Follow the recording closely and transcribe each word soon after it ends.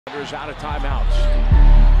Is out of timeouts.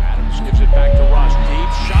 Adams gives it back to Russ.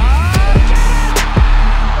 Deep shot.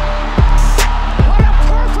 What a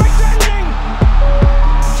perfect ending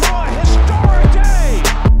to a historic day.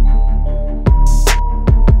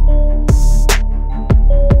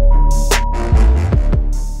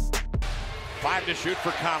 5 to shoot for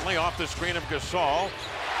Conley off the screen of Gasol.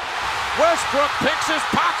 Westbrook picks his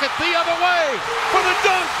pocket the other way for the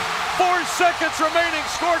dunk. 4 seconds remaining,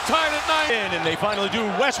 score tied at 9. And they finally do.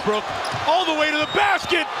 Westbrook all the way to the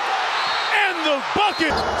basket and the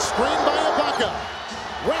bucket. Screened by Ibaka.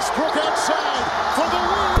 Westbrook outside for the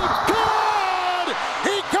lead. Good!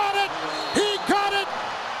 He got it! He got it!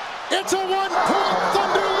 It's a 1-point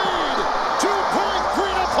Thunder lead. 2.3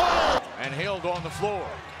 to play. And Hill on the floor.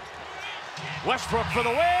 Westbrook for the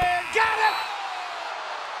win. Got it!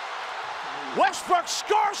 Westbrook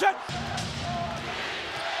scores it.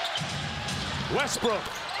 Westbrook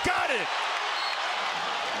got it.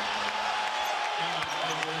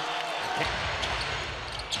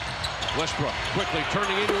 Westbrook quickly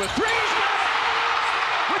turning into a three.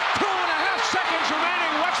 With 2.5 seconds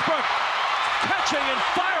remaining, Westbrook catching and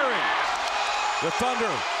firing. The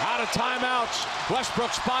Thunder out of timeouts.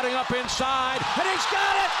 Westbrook spotting up inside, and he's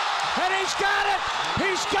got it. And he's got it.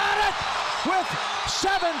 He's got it with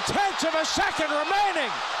 0.7 of a second remaining.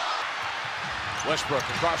 Westbrook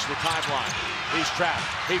across the timeline. He's trapped.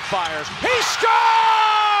 He fires. He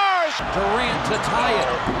scores! Durant to tie it.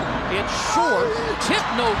 It's short. Tip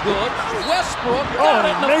no good. Westbrook got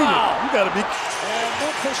it in the foul. You got to be. And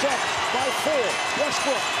Memphis up by 4.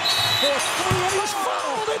 Westbrook for 3, and he's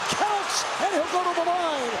fouled. It counts, and he'll go to the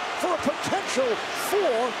line for a potential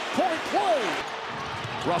 4-point play.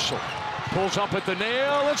 Russell pulls up at the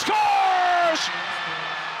nail and scores!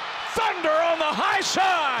 Thunder on the high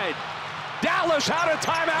side. Dallas out of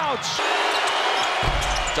timeouts.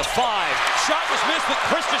 To 5. Shot was missed, but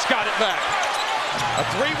Christus got it back. A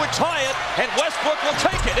 3 would tie it, and Westbrook will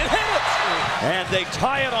take it. It hit it! And they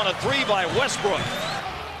tie it on a 3 by Westbrook.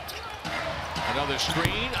 Another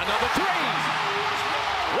screen, another 3.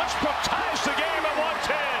 Westbrook ties the game at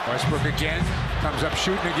 110. Westbrook again, comes up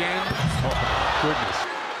shooting again. Oh, goodness.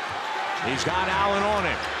 He's got Allen on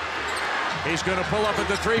him. He's going to pull up at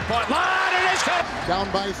the 3-point line, and he's got Down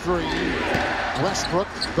by 3. Westbrook,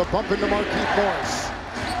 the bump into Marquise Morris.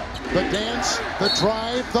 The dance, the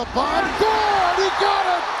drive, the bomb. Good! He got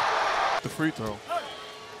it! The free throw.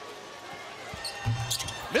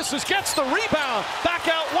 Misses, gets the rebound. Back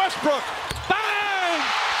out Westbrook. Bang!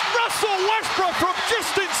 Russell Westbrook from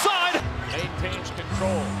just inside. maintains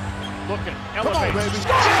control. Looking, Come on, baby.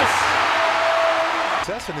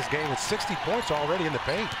 Success in this game with 60 points already in the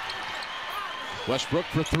paint. Westbrook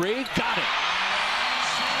for 3, got it.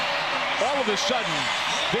 All of a sudden,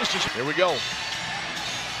 this is... Here we go.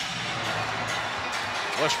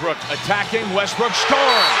 Westbrook attacking, Westbrook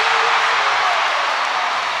scoring.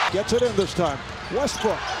 Gets it in this time.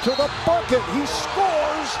 Westbrook to the bucket. He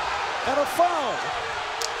scores and a foul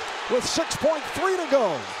with 6.3 to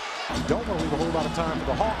go. You don't want to leave a whole lot of time for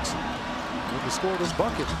the Hawks when you score this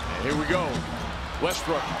bucket. And here we go.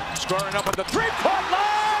 Westbrook scoring up at the 3-point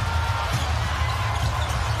line.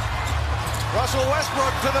 Russell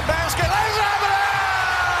Westbrook to the basket. 1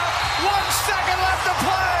 second left to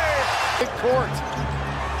play. Court.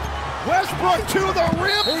 Westbrook to the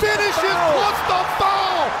rim, finishes plus the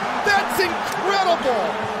foul. That's incredible.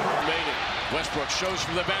 Westbrook shows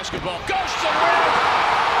from the basketball, goes to the rim.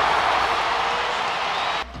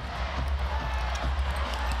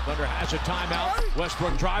 Thunder has a timeout.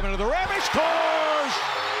 Westbrook driving to the rim, he scores.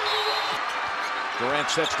 Durant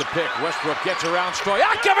sets the pick. Westbrook gets around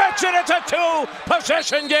Stojakovic, and it's a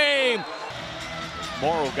 2-possession game.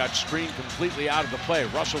 Morrow got screened completely out of the play.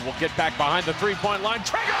 Russell will get back behind the 3-point line.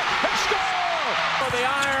 Trigger and score! For the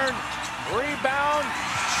iron, rebound,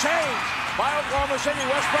 change by Oklahoma City.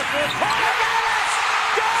 Westbrook with got it!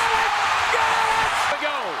 Got it! Got it!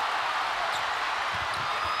 Go!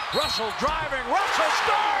 Russell driving, Russell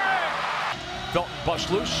scoring! Felton busts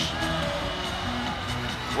loose.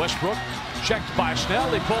 Westbrook checked by Snell.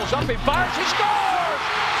 He pulls up, he fires, he scores!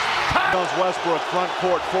 Goes Westbrook, front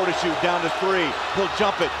court, 42, down to 3. He'll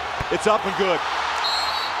jump it. It's up and good.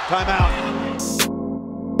 Timeout.